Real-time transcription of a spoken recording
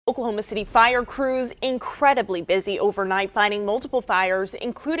Oklahoma City fire crews incredibly busy overnight fighting multiple fires,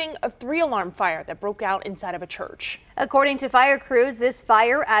 including a 3-alarm fire that broke out inside of a church. According to fire crews, this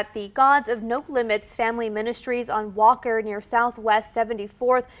fire at the Gods of No Limits Family Ministries on Walker near Southwest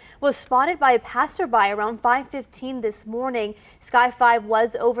 74th was spotted by a passerby around 5:15 this morning. Sky 5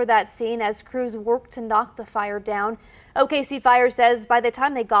 was over that scene as crews worked to knock the fire down. OKC Fire says by the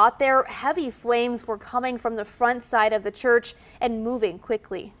time they got there, heavy flames were coming from the front side of the church and moving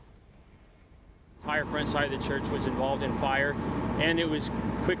quickly. The entire front side of the church was involved in fire, and it was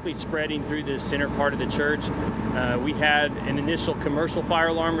quickly spreading through the center part of the church. We had an initial commercial fire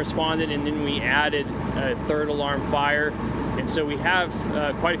alarm responded, and then we added a 3rd alarm fire, and so we have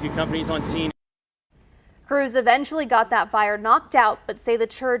quite a few companies on scene. Crews eventually got that fire knocked out, but say the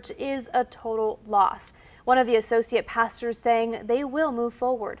church is a total loss. One of the associate pastors saying they will move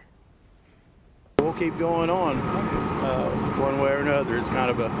forward. We'll keep going on one way or another. It's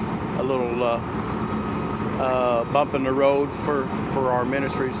kind of a little bump in the road for our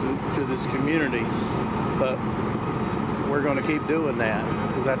ministries to this community, but we're going to keep doing that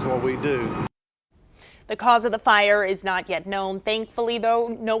because that's what we do. The cause of the fire is not yet known. Thankfully,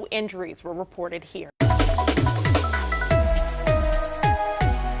 though, no injuries were reported here.